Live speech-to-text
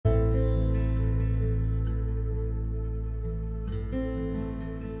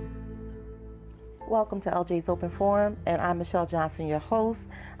Welcome to LJ's Open Forum, and I'm Michelle Johnson, your host.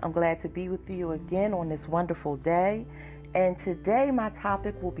 I'm glad to be with you again on this wonderful day. And today my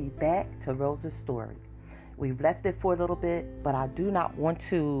topic will be back to Rosa's story. We've left it for a little bit, but I do not want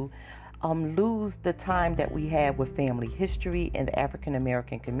to lose the time that we have with family history in the African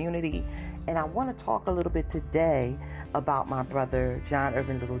American community. And I want to talk a little bit today about my brother, John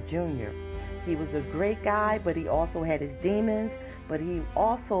Irvin Little Jr. He was a great guy, but he also had his demons. But he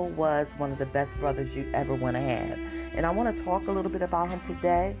also was one of the best brothers you ever want to have. And I want to talk a little bit about him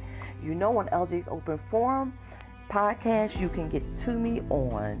today. You know, on LJ's Open Forum podcast, you can get to me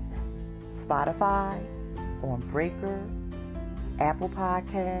on Spotify, on Breaker, Apple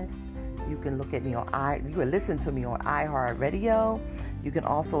Podcasts. You can look at me you can listen to me on iHeartRadio. You can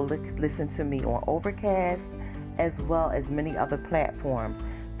also listen to me on Overcast, as well as many other platforms.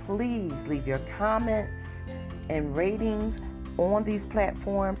 Please leave your comments and ratings on these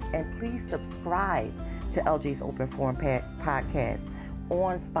platforms, and please subscribe to LJ's Open Forum podcast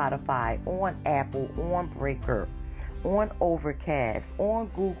on Spotify, on Apple, on Breaker, on Overcast, on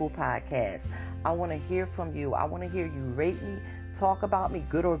Google Podcasts. I want to hear from you. I want to hear you rate me, talk about me,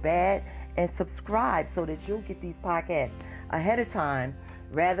 good or bad, and subscribe so that you'll get these podcasts ahead of time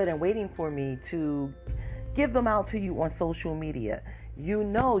rather than waiting for me to give them out to you on social media. You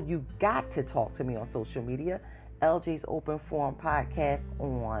know you got to talk to me on social media. LJ's Open Forum Podcast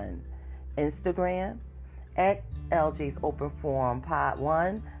on Instagram, at LJ's Open Forum Pod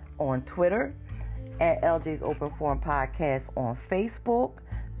 1 on Twitter, at LJ's Open Forum Podcast on Facebook.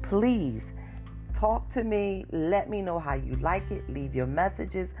 Please talk to me. Let me know how you like it. Leave your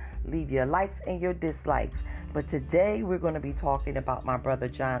messages, leave your likes and your dislikes. But today we're going to be talking about my brother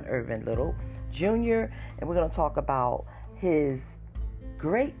John Irvin Little Jr. and we're going to talk about his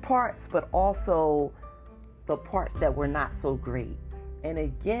great parts, but also the parts that were not so great. And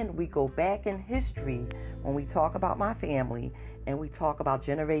again, we go back in history when we talk about my family and we talk about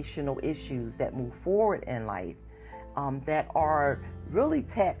generational issues that move forward in life that are really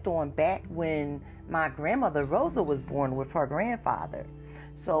tapped on back when my grandmother Rosa was born with her grandfather.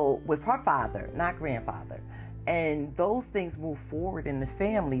 So with her father, not grandfather. And those things move forward in the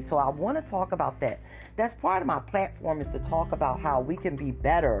family. So I want to talk about that. That's part of my platform, is to talk about how we can be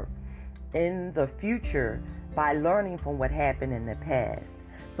better in the future by learning from what happened in the past.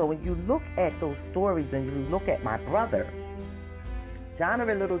 So when you look at those stories and you look at my brother, John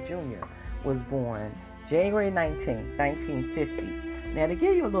Irvin Little Jr. was born January 19, 1950. Now, to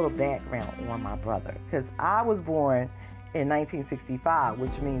give you a little background on my brother, because I was born in 1965,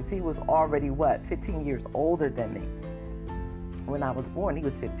 which means he was already, 15 years older than me. When I was born, he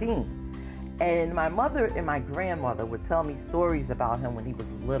was 15. And my mother and my grandmother would tell me stories about him when he was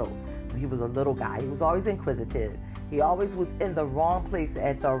little. He was a little guy. He was always inquisitive. He always was in the wrong place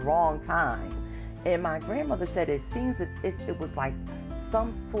at the wrong time. And my grandmother said it seems as if it was like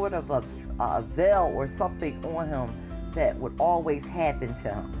some sort of a veil or something on him that would always happen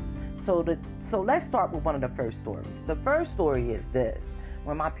to him. So let's start with one of the first stories. The first story is this.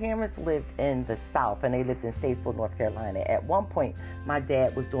 When my parents lived in the South, and they lived in Statesville, North Carolina, at one point my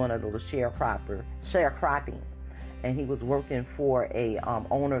dad was doing a little sharecropping. And he was working for a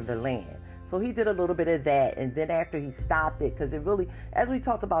owner of the land. So he did a little bit of that, and then after he stopped it, because it really, as we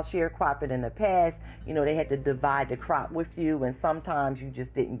talked about sharecropping in the past, you know, they had to divide the crop with you, and sometimes you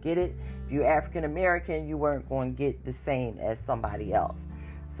just didn't get it. If you're African American, you weren't going to get the same as somebody else.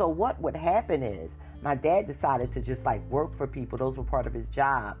 So what would happen is, my dad decided to just like work for people. Those were part of his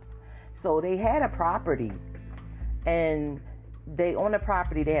jobs. So they had a property, and on the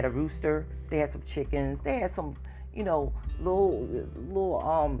property they had a rooster, they had some chickens, they had some, you know,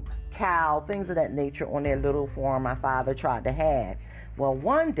 little cow, things of that nature on their little farm my father tried to have. Well,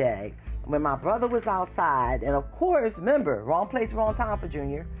 one day when my brother was outside, and of course, remember, wrong place, wrong time for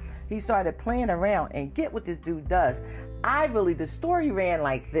Junior, he started playing around, and get what this dude does. The story ran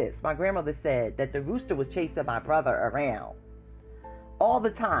like this. My grandmother said that the rooster was chasing my brother around all the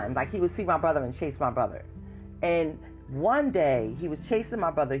time. Like, he would see my brother and chase my brother. And one day, he was chasing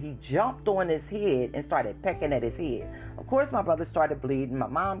my brother. He jumped on his head and started pecking at his head. Of course, my brother started bleeding. My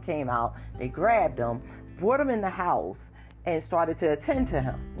mom came out. They grabbed him, brought him in the house, and started to attend to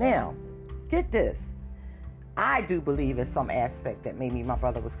him. Now, get this. I do believe in some aspect that maybe my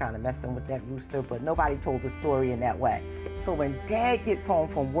brother was kind of messing with that rooster, but nobody told the story in that way. So when Dad gets home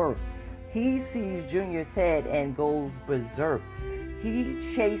from work, he sees Junior's head and goes berserk.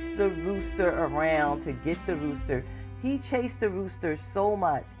 He chased the rooster around to get the rooster. He chased the rooster so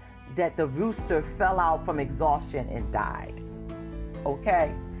much that the rooster fell out from exhaustion and died.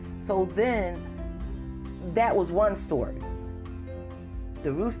 Okay? So then, that was one story.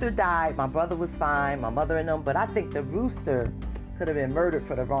 The rooster died. My brother was fine. My mother and them. But I think the rooster could have been murdered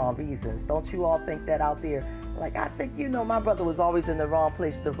for the wrong reasons. Don't you all think that out there? Like, I think, my brother was always in the wrong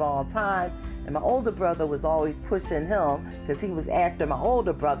place at the wrong time. And my older brother was always pushing him because he was after my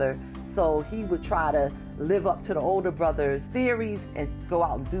older brother. So he would try to live up to the older brother's theories and go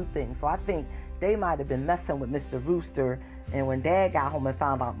out and do things. So I think they might have been messing with Mr. Rooster. And when Dad got home and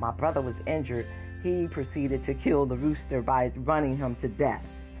found out my brother was injured, he proceeded to kill the rooster by running him to death.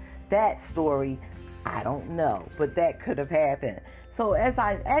 That story, I don't know, but that could have happened. So as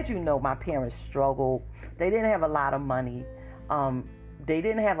you know, my parents struggled. They didn't have a lot of money. They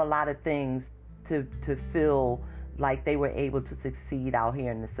didn't have a lot of things to feel like they were able to succeed out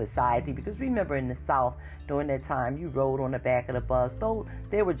here in the society. Because remember, in the South, during that time, you rode on the back of the bus. Though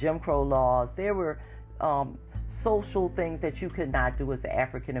there were Jim Crow laws, there were social things that you could not do as an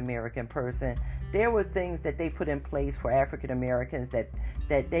African American person. There were things that they put in place for African Americans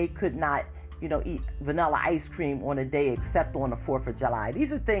that they could not, eat vanilla ice cream on a day except on the 4th of July.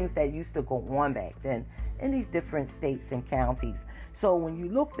 These are things that used to go on back then in these different states and counties. So when you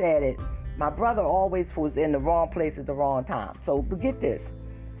looked at it, my brother always was in the wrong place at the wrong time. So get this.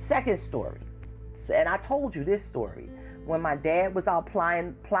 Second story. And I told you this story. When my dad was out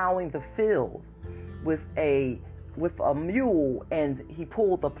plowing the field with a mule, and he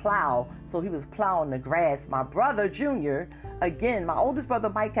pulled the plow, so he was plowing the grass. My brother, Junior, again, my oldest brother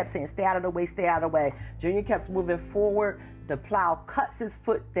Mike kept saying, stay out of the way, stay out of the way. Junior kept moving forward. The plow cuts his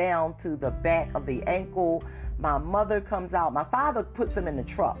foot down to the back of the ankle. My mother comes out. My father puts him in the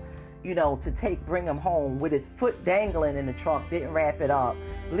truck, to bring him home with his foot dangling in the trunk, didn't wrap it up,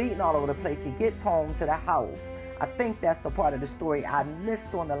 bleeding all over the place. He gets home to the house. I think that's the part of the story I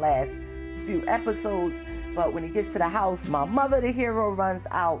missed on the last few episodes. But when he gets to the house, my mother, the hero, runs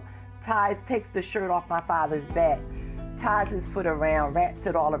out, takes the shirt off my father's back, ties his foot around, wraps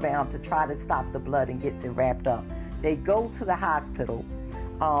it all around to try to stop the blood and gets it wrapped up. They go to the hospital.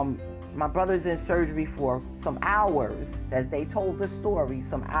 My brother's in surgery for some hours. As they told the story,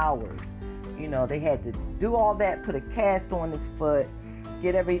 some hours. They had to do all that, put a cast on his foot,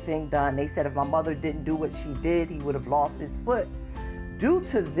 get everything done. They said if my mother didn't do what she did, he would have lost his foot. Due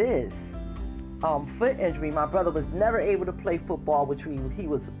to this foot injury, my brother was never able to play football, which he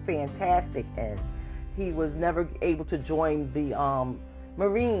was fantastic in. He was never able to join the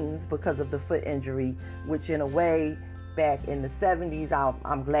Marines because of the foot injury, which in a way, back in the 70s,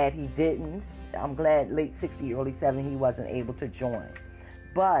 I'm glad he didn't. I'm glad late 60s, early 70s, he wasn't able to join.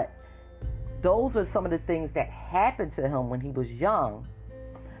 But those are some of the things that happened to him when he was young.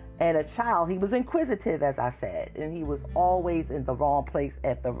 And a child, he was inquisitive, as I said, and he was always in the wrong place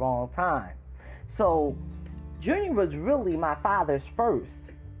at the wrong time. So Junior was really my father's first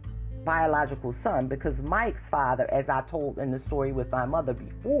biological son, because Mike's father, as I told in the story with my mother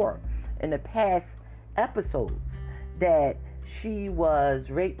before, in the past episodes, that she was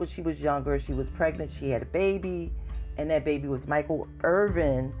raped when she was younger. She was pregnant. She had a baby, and that baby was Michael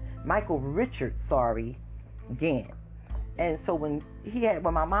Richard Gann. And so when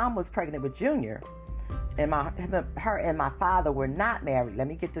my mom was pregnant with Junior, and her and my father were not married. Let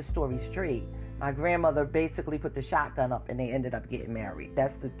me get this story straight. My grandmother basically put the shotgun up, and they ended up getting married.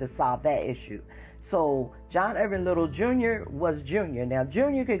 That's to solve that issue. So John Irvin Little Jr. was Junior. Now,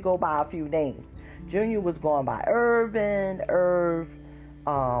 Junior could go by a few names. Junior was going by Irvin,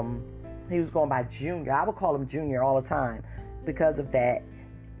 he was going by Junior. I would call him Junior all the time because of that.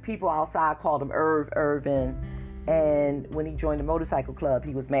 People outside called him Irvin. And when he joined the motorcycle club,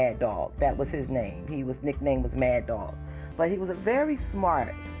 he was Mad Dog. That was his name. His nickname was Mad Dog. But he was a very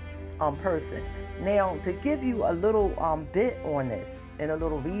smart person. Now, to give you a little bit on this, and a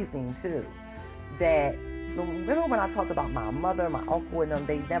little reasoning too, that remember when I talked about my mother, my uncle, and them,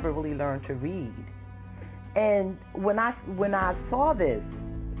 they never really learned to read. And when I saw this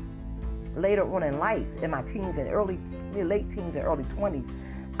later on in life, in my teens and late teens and early 20s,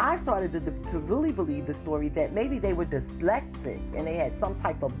 I started to really believe the story that maybe they were dyslexic and they had some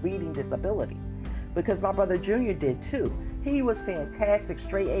type of reading disability. Because my brother Junior did too. He was fantastic,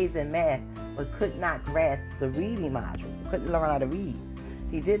 straight A's in math, but could not grasp the reading module, couldn't learn how to read.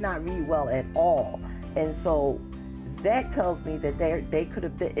 He did not read well at all. And so that tells me that it could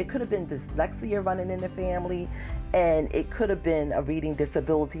have been dyslexia running in the family, and it could have been a reading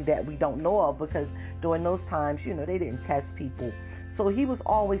disability that we don't know of, because during those times, they didn't test people. So he was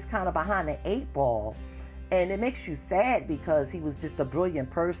always kind of behind the 8 ball, and it makes you sad because he was just a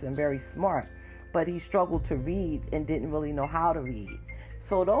brilliant person, very smart, but he struggled to read and didn't really know how to read.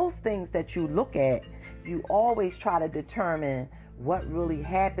 So those things that you look at, you always try to determine what really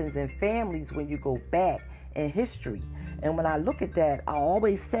happens in families when you go back in history. And when I look at that, I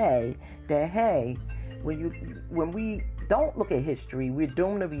always say that, hey, when we don't look at history, we're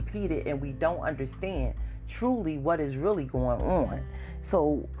doomed to repeat it, and we don't understand truly what is really going on.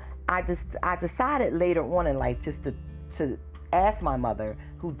 So I decided later on in life just to ask my mother,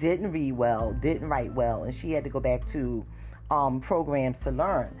 who didn't read well, didn't write well, and she had to go back to programs to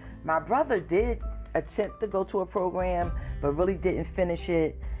learn. My brother did attempt to go to a program, but really didn't finish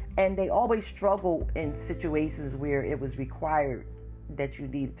it. And they always struggle in situations where it was required that you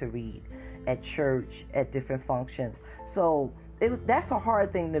needed to read at church, at different functions. So that's a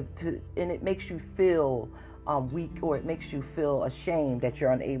hard thing and it makes you feel weak, or it makes you feel ashamed that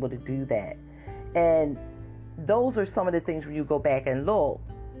you're unable to do that. And those are some of the things when you go back and look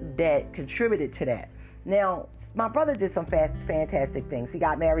that contributed to that. Now, my brother did some fantastic things. He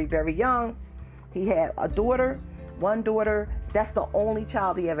got married very young. He had one daughter. That's the only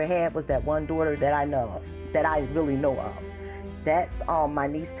child he ever had, was that one daughter that I know of, that I really know of. That's my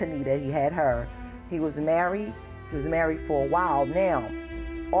niece Tanita. He had her. He was married for a while. Now,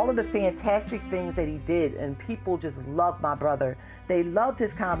 all of the fantastic things that he did, and people just loved my brother. They loved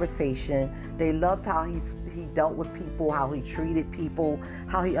his conversation. They loved how he dealt with people, how he treated people,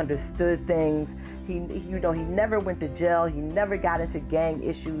 how he understood things. He never went to jail. He never got into gang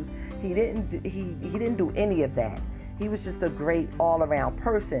issues. He didn't do any of that. He was just a great all-around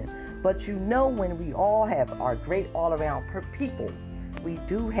person. But when we all are great all-around people, we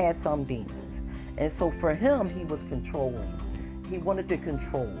do have some demons. And so for him, he was controlling. He wanted to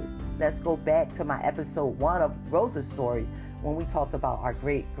control. Let's go back to my episode 1 of Rosa's story, when we talked about our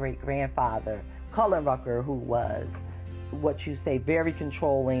great-great-grandfather, Cullen Rucker, who was, what you say, very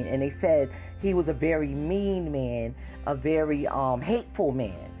controlling. And they said he was a very mean man, a very hateful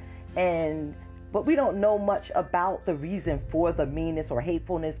man. But we don't know much about the reason for the meanness or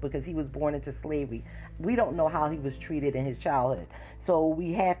hatefulness, because he was born into slavery. We don't know how he was treated in his childhood. So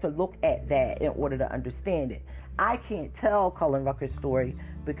we have to look at that in order to understand it. I can't tell Cullen Rucker's story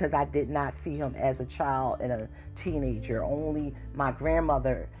because I did not see him as a child and a teenager. Only my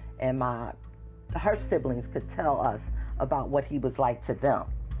grandmother and her siblings could tell us about what he was like to them.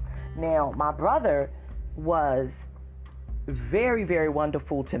 Now, my brother was very, very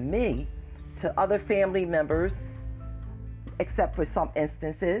wonderful to me, to other family members, except for some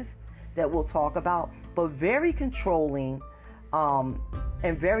instances that we'll talk about, but very controlling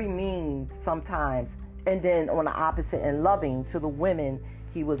and very mean sometimes, and then on the opposite, and loving to the women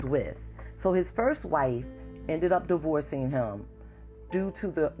he was with. So his first wife ended up divorcing him due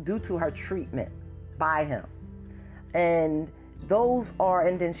to her treatment by him. And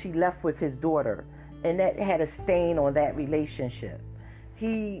then she left with his daughter, and that had a stain on that relationship.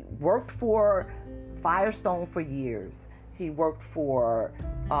 He worked for Firestone for years. He worked for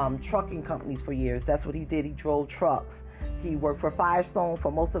trucking companies for years. That's what he did. He drove trucks. He worked for Firestone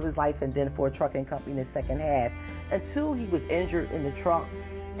for most of his life, and then for a trucking company in the second half, until he was injured in the truck.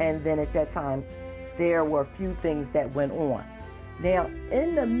 And then at that time, there were a few things that went on. Now,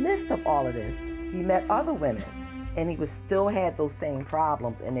 in the midst of all of this, he met other women, and he would still have those same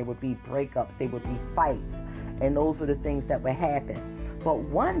problems, and there would be breakups, there would be fights, and those were the things that would happen. But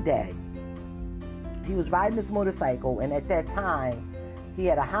one day, he was riding his motorcycle, and at that time, he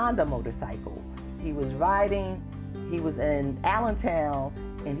had a Honda motorcycle. He was riding, he was in Allentown,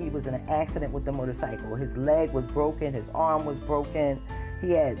 and he was in an accident with the motorcycle. His leg was broken, his arm was broken.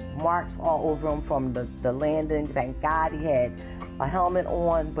 He had marks all over him from the landing. Thank God he had a helmet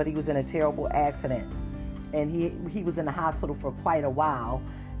on, but he was in a terrible accident. And he was in the hospital for quite a while.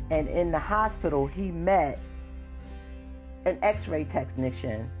 And in the hospital, he met an x-ray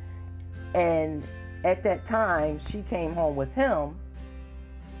technician. And at that time, she came home with him,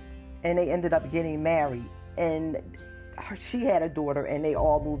 and they ended up getting married. And she had a daughter, and they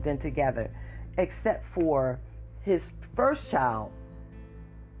all moved in together, except for his first child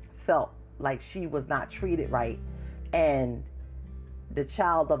felt like she was not treated right, and the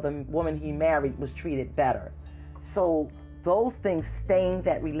child of the woman he married was treated better. So those things stained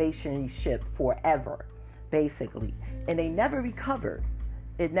that relationship forever, basically. And they never recovered.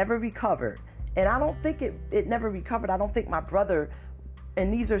 It never recovered. And I don't think it never recovered. I don't think my brother,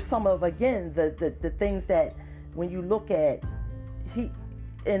 and these are some of, again, the things that when you look at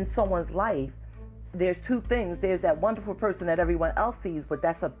in someone's life, there's two things. There's that wonderful person that everyone else sees, but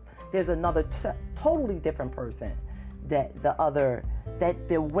there's another totally different person that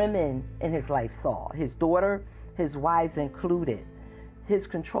the women in his life saw. His daughter, his wives included. His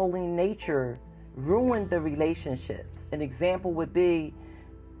controlling nature ruined the relationships. An example would be,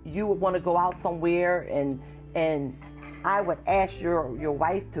 you would want to go out somewhere and I would ask your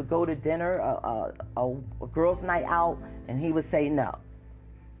wife to go to dinner, a girls' night out, and he would say no.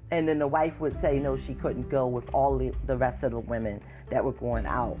 And then the wife would say no, she couldn't go with all the rest of the women that were going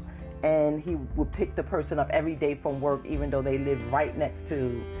out. And he would pick the person up every day from work, even though they lived right next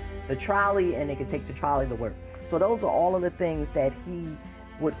to the trolley, and they could take the trolley to work. So those are all of the things that he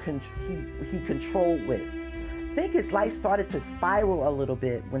controlled with. I think his life started to spiral a little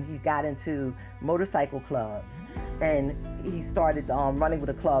bit when he got into motorcycle clubs, and he started running with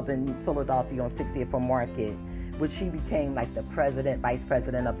a club in Philadelphia on 60th and Market, which he became like the president, vice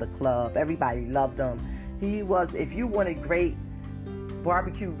president of the club. Everybody loved him. He was, if you wanted great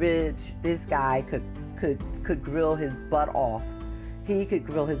barbecue ribs, this guy could grill his butt off. He could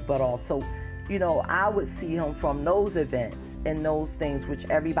grill his butt off. So, you know, I would see him from those events and those things, which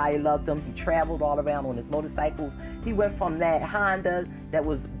everybody loved him. He traveled all around on his motorcycles. He went from that Honda that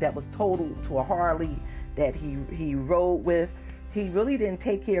was total to a Harley that he rode with. He really didn't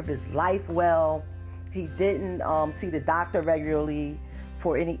take care of his life well. He didn't see the doctor regularly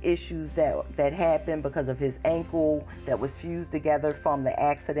for any issues that happened because of his ankle that was fused together from the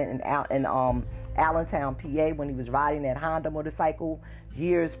accident in Allentown, PA, when he was riding that Honda motorcycle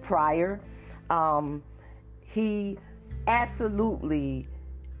years prior. He absolutely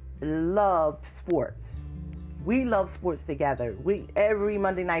loved sports. We loved sports together. Every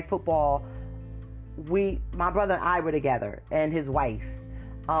Monday Night Football, my brother and I were together, and his wife.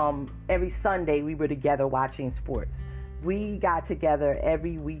 Every Sunday we were together watching sports. We got together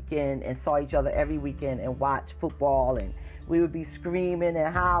every weekend and saw each other every weekend and watched football, and we would be screaming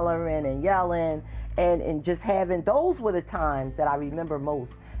and hollering and yelling and just having, those were the times that I remember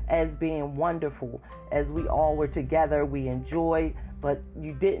most as being wonderful. As we all were together, we enjoyed, but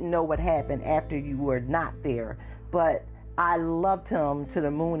you didn't know what happened after you were not there. But I loved him to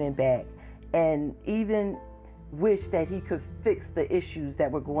the moon and back, and even wish that he could fix the issues that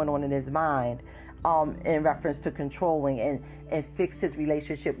were going on in his mind in reference to controlling and fix his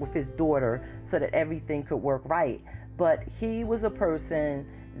relationship with his daughter so that everything could work right. But he was a person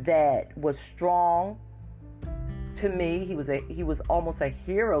that was strong to me. He was almost a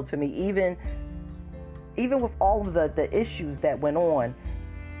hero to me, even with all of the issues that went on.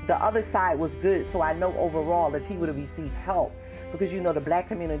 The other side was good, so I know overall if he would have received help, because you know the black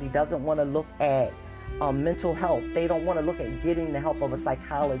community doesn't want to look at mental health. They don't want to look at getting the help of a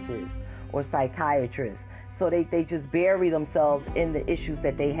psychologist or psychiatrist. So they just bury themselves in the issues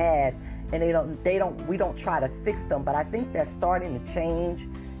that they had, and we don't try to fix them. But I think that's starting to change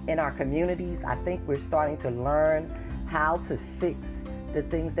in our communities. I think we're starting to learn how to fix the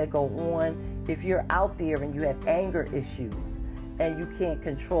things that go on. If you're out there and you have anger issues and you can't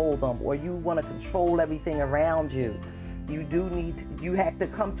control them, or you want to control everything around you, you have to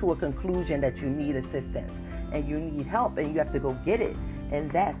come to a conclusion that you need assistance and you need help, and you have to go get it.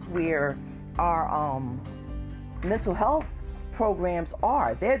 And that's where our mental health programs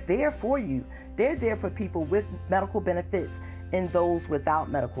are. They're there for you. They're there for people with medical benefits and those without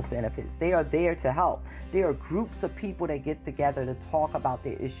medical benefits. They are there to help. There are groups of people that get together to talk about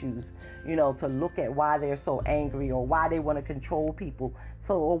their issues, you know, to look at why they're so angry, or why they want to control people,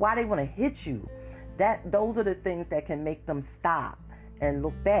 or why they want to hit you. Those are the things that can make them stop and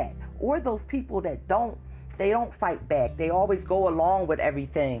look back. Or those people that don't fight back. They always go along with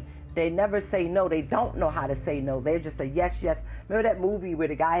everything. They never say no. They don't know how to say no. They're just a yes, yes. Remember that movie where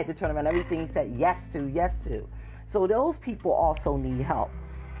the guy had to turn around everything he said yes to, yes to. So those people also need help.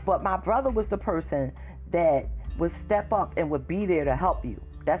 But my brother was the person that would step up and would be there to help you.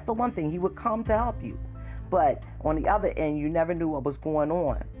 That's the one thing. He would come to help you. But on the other end, you never knew what was going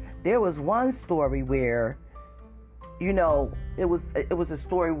on. There was one story where, you know, it was a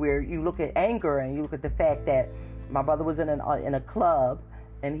story where you look at anger and you look at the fact that my brother was in a club,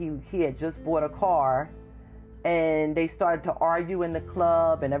 and he had just bought a car, and they started to argue in the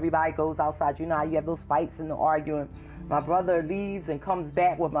club, and everybody goes outside. You know how you have those fights and the arguing. My brother leaves and comes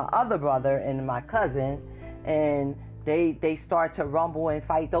back with my other brother and my cousin, and they start to rumble and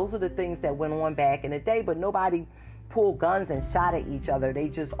fight. Those are the things that went on back in the day, but nobody pulled guns and shot at each other. They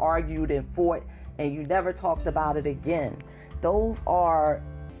just argued and fought, and you never talked about it again. Those are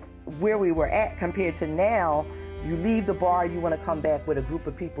where we were at compared to now. You leave the bar, you want to come back with a group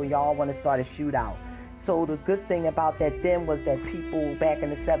of people, y'all want to start a shootout. So the good thing about that then was that people back in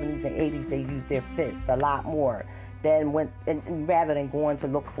the 70s and 80s, they used their fists a lot more rather than going to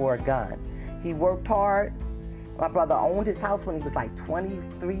look for a gun. He worked hard. My brother owned his house when he was like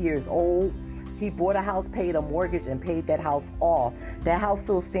 23 years old. He bought a house, paid a mortgage, and paid that house off. That house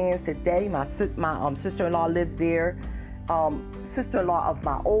still stands today. My sister-in-law lives there. Sister-in-law of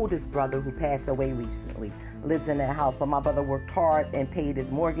my oldest brother who passed away recently. lives in that house. But my brother worked hard and paid his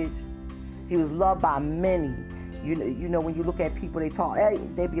mortgage. He was loved by many. You know, when you look at people, they talk, hey,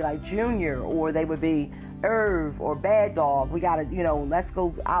 they'd be like Junior, or they would be Irv or Bad Dog. We gotta, let's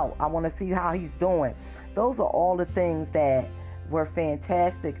go out. I want to see how he's doing. Those are all the things that were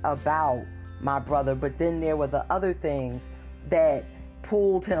fantastic about my brother. But then there were the other things that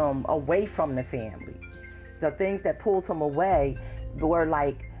pulled him away from the family. The things that pulled him away were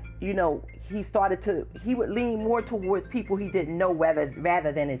like, he would lean more towards people he didn't know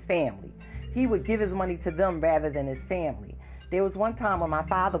rather than his family. He would give his money to them rather than his family. There was one time when my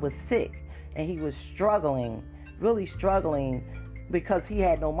father was sick and he was struggling, really struggling, because he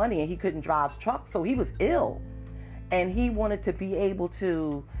had no money and he couldn't drive trucks, so he was ill. And he wanted to be able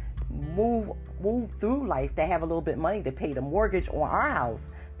to move through life, to have a little bit of money to pay the mortgage on our house,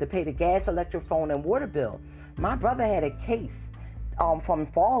 to pay the gas, electric, phone, and water bill. My brother had a case from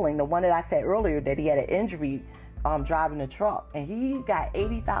falling, the one that I said earlier, that he had an injury driving a truck, and he got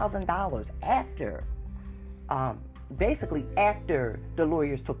 $80,000 basically after the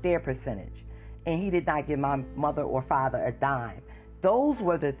lawyers took their percentage, and he did not give my mother or father a dime. Those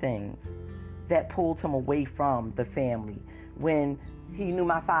were the things that pulled him away from the family. When he knew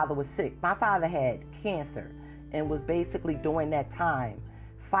my father was sick, my father had cancer and was basically during that time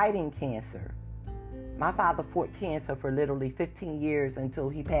fighting cancer. My father fought cancer for literally 15 years until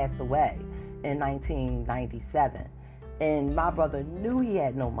he passed away in 1997. And my brother knew he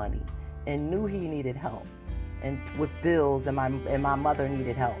had no money and knew he needed help and with bills, and my mother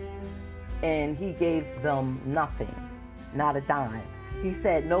needed help. And he gave them nothing, not a dime. He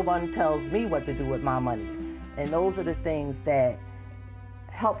said, no one tells me what to do with my money. And those are the things that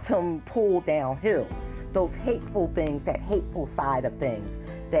helped him pull downhill. Those hateful things, that hateful side of things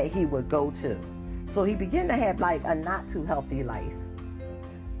that he would go to. So he began to have like a not too healthy life.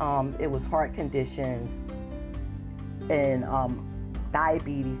 It was heart conditions and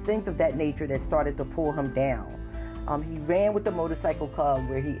diabetes, things of that nature that started to pull him down. He ran with the motorcycle club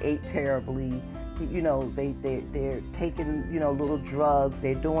where he ate terribly. They're taking, little drugs.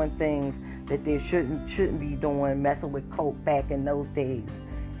 They're doing things that they shouldn't be doing, messing with coke back in those days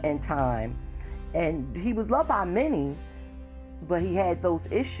and time. And he was loved by many, but he had those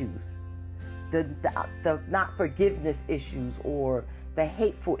issues. The not forgiveness issues, or the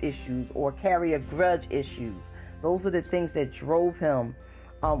hateful issues, or carry a grudge issues. Those are the things that drove him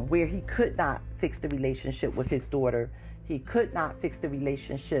where he could not fix the relationship with his daughter. He could not fix the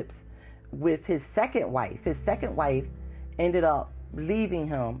relationships with his second wife. His second wife ended up leaving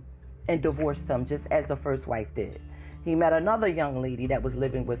him and divorced him, just as the first wife did. He met another young lady that was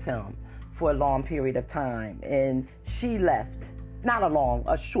living with him for a long period of time, and she left.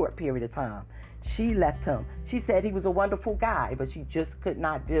 A short period of time. She left him. She said he was a wonderful guy, but she just could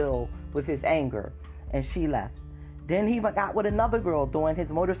not deal with his anger, and she left. Then he got with another girl during his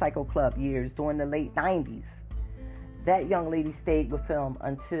motorcycle club years, during the late 90s. That young lady stayed with him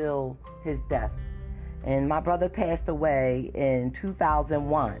until his death. And my brother passed away in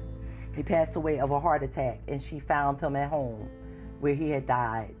 2001. He passed away of a heart attack, and she found him at home where he had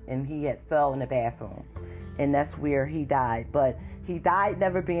died, and he had fell in the bathroom. And that's where he died. But he died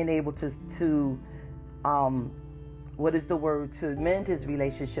never being able to mend his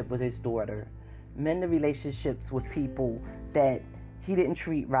relationship with his daughter, mend the relationships with people that he didn't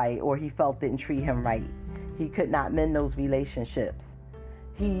treat right, or he felt didn't treat him right. He could not mend those relationships.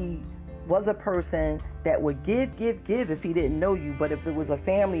 He was a person that would give if he didn't know you, but if it was a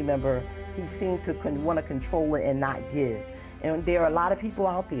family member, he seemed to want to control it and not give. And there are a lot of people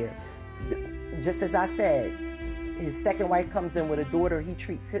out there, just as I said, his second wife comes in with a daughter, he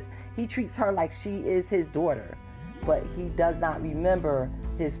treats her like she is his daughter, but he does not remember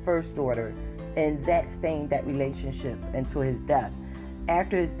his first daughter, and that stained that relationship until his death.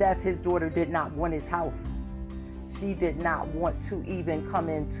 After his death, his daughter did not want his house. She did not want to even come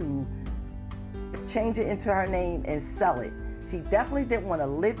in to change it into her name and sell it. She definitely didn't want to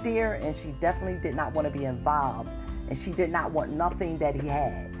live there, and she definitely did not want to be involved, and she did not want nothing that he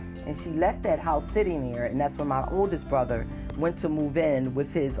had. And she left that house sitting there, and that's when my oldest brother went to move in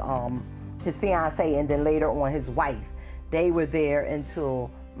with his fiance, and then later on his wife. They were there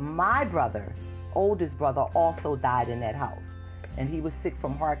until my brother, oldest brother, also died in that house. And he was sick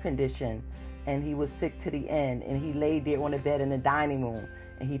from heart condition, and he was sick to the end, and he laid there on the bed in the dining room,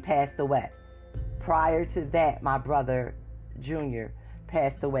 and he passed away. Prior to that, my brother, Junior,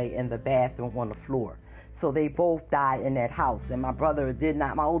 passed away in the bathroom on the floor. So they both died in that house. And my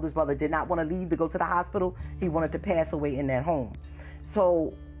oldest brother did not want to leave to go to the hospital. He wanted to pass away in that home.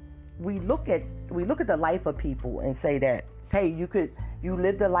 So we look at the life of people and say that, hey, you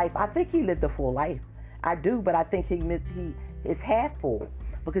lived a life. I think he lived a full life. I do, but I think he is half full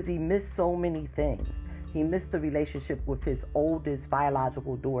because he missed so many things. He missed the relationship with his oldest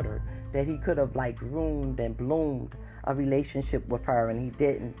biological daughter that he could have like groomed and bloomed a relationship with her, and he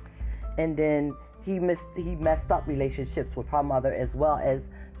didn't. And then he messed up relationships with her mother as well as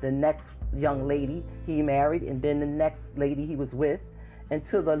the next young lady he married, and then the next lady he was with,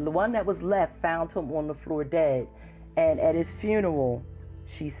 until the one that was left found him on the floor dead. And at his funeral,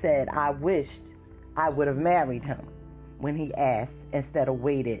 she said, "I wished I would have married him when he asked instead of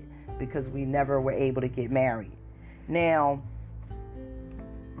waited, because we never were able to get married." Now,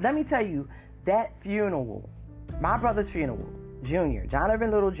 let me tell you, that funeral, my brother's funeral, Junior, John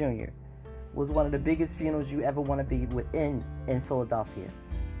Irvin Little Jr., was one of the biggest funerals you ever want to be within in Philadelphia.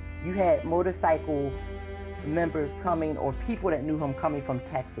 You had motorcycle members coming, or people that knew him coming from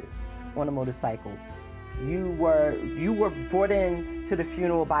Texas on a motorcycle. You were brought in to the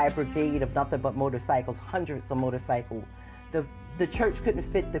funeral by a brigade of nothing but motorcycles, hundreds of motorcycles. The church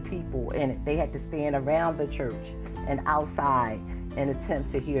couldn't fit the people in it. They had to stand around the church and outside and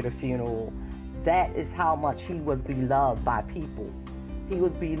attempt to hear the funeral. That is how much he was beloved by people. He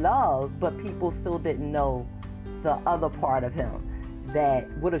was beloved, but people still didn't know the other part of him that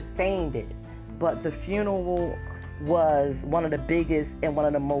would have stained it. But the funeral was one of the biggest and one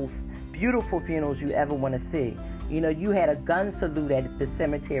of the most beautiful funerals you ever want to see. You know, you had a gun salute at the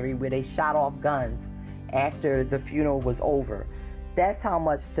cemetery where they shot off guns after the funeral was over. That's how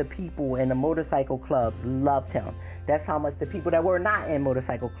much the people in the motorcycle clubs loved him. That's how much the people that were not in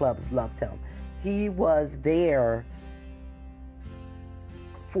motorcycle clubs loved him. He was there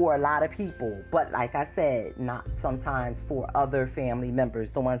for a lot of people, but like I said, not sometimes for other family members,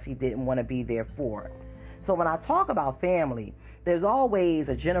 the ones he didn't want to be there for. So when I talk about family, there's always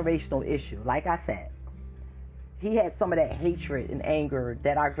a generational issue. Like I said, he had some of that hatred and anger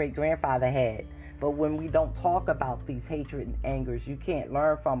that our great-grandfather had. But when we don't talk about these hatred and angers, you can't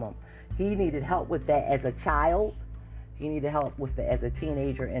learn from them. He needed help with that as a child. He needed help with it as a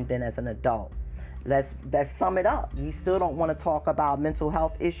teenager, and then as an adult. Let's sum it up. We still don't want to talk about mental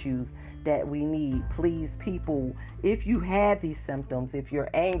health issues that we need. Please, people, if you have these symptoms, if you're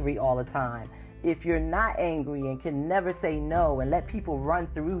angry all the time, if you're not angry and can never say no and let people run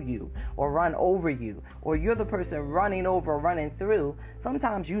through you or run over you, or you're the person running over or running through,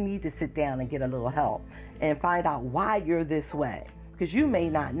 sometimes you need to sit down and get a little help and find out why you're this way, because you may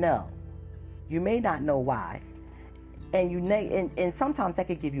not know. You may not know why. And sometimes that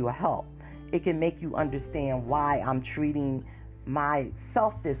could give you a help. It can make you understand why I'm treating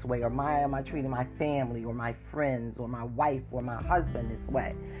myself this way, or why am I treating my family or my friends or my wife or my husband this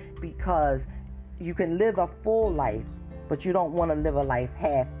way. Because you can live a full life, but you don't want to live a life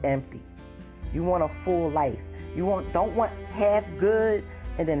half empty. You want a full life. Don't want half good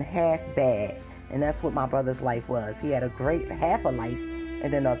and then half bad. And that's what my brother's life was. He had a great half of life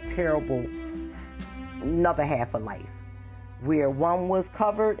and then a terrible another half of life, where one was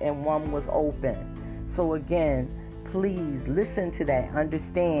covered and one was open. So again, please listen to that.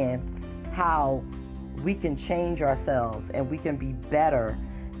 Understand how we can change ourselves and we can be better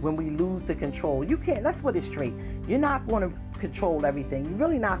when we lose the control. You can't, let's put it straight. You're not going to control everything. You're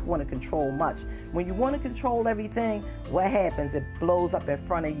really not going to control much. When you want to control everything, what happens? It blows up in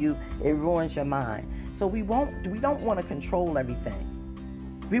front of you. It ruins your mind. So we don't want to control everything.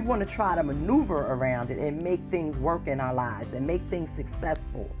 We want to try to maneuver around it and make things work in our lives and make things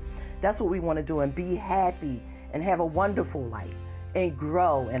successful. That's what we want to do, and be happy and have a wonderful life and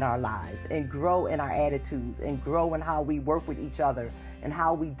grow in our lives and grow in our attitudes and grow in how we work with each other and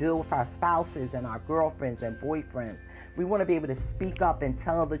how we deal with our spouses and our girlfriends and boyfriends. We want to be able to speak up and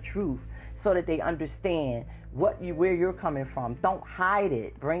tell the truth so that they understand where you're coming from. Don't hide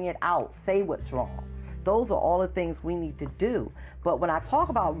it. Bring it out. Say what's wrong. Those are all the things we need to do. But when I talk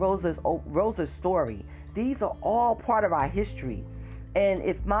about Rosa's story, these are all part of our history. And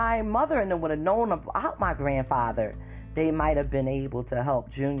if my mother and them would have known about my grandfather, they might have been able to help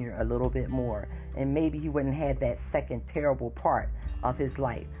Junior a little bit more. And maybe he wouldn't have that second terrible part of his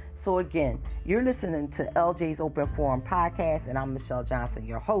life. So again, you're listening to LJ's Open Forum podcast, and I'm Michelle Johnson,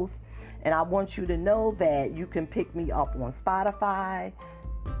 your host. And I want you to know that you can pick me up on Spotify,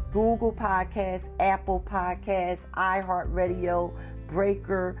 Google Podcasts, Apple Podcasts, iHeartRadio,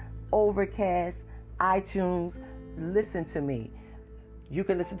 Breaker, Overcast, iTunes. Listen to me. You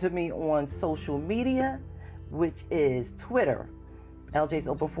can listen to me on social media, which is Twitter, LJ's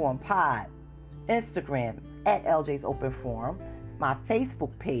Open Forum Pod, Instagram, at LJ's Open Forum, my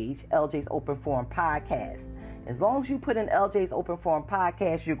Facebook page, LJ's Open Forum Podcast. As long as you put in LJ's Open Forum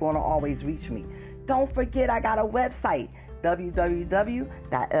Podcast, you're going to always reach me. Don't forget, I got a website,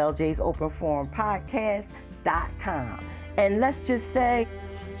 www.ljsopenforumpodcast.com. And let's just say,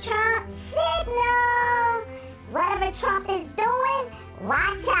 Trump signal! Whatever Trump is doing,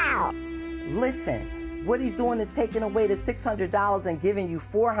 watch out! listen, what he's doing is taking away the $600 and giving you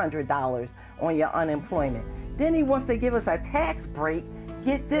 $400 on your unemployment. Then he wants to give us a tax break.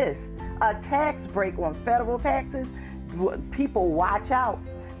 Get this, a tax break on federal taxes. People, watch out,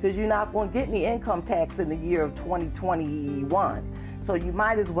 because you're not going to get any income tax in the year of 2021. So you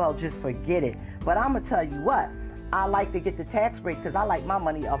might as well just forget it. But I'm going to tell you what, I like to get the tax break because I like my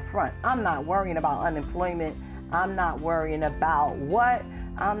money up front. I'm not worrying about unemployment. I'm not worrying about what?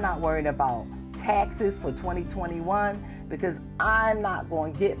 I'm not worrying about taxes for 2021 because I'm not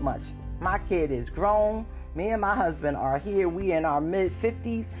going to get much. My kid is grown. Me and my husband are here. We in our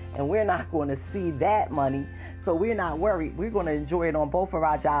mid-50s, and we're not going to see that money. So we're not worried. We're going to enjoy it on both of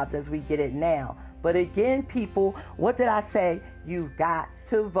our jobs as we get it now. But again, people, what did I say? You've got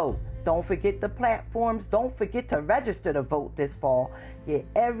to vote. Don't forget the platforms. Don't forget to register to vote this fall. Get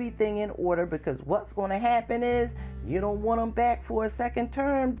everything in order, because what's going to happen is you don't want them back for a second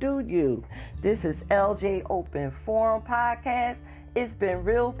term, do you? This is LJ Open Forum Podcast. It's been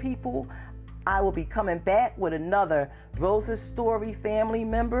real, people. I will be coming back with another Rosa Story family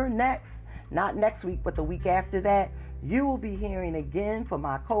member next. Not next week, but the week after that. You will be hearing again from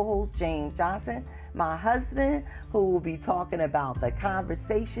my co-host, James Johnson, my husband, who will be talking about the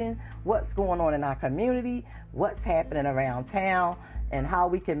conversation, what's going on in our community, what's happening around town, and how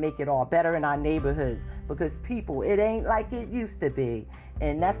we can make it all better in our neighborhoods. Because, people, it ain't like it used to be.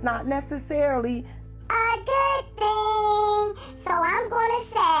 And that's not necessarily a good thing. So I'm going to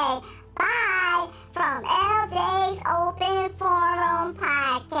say bye from LJ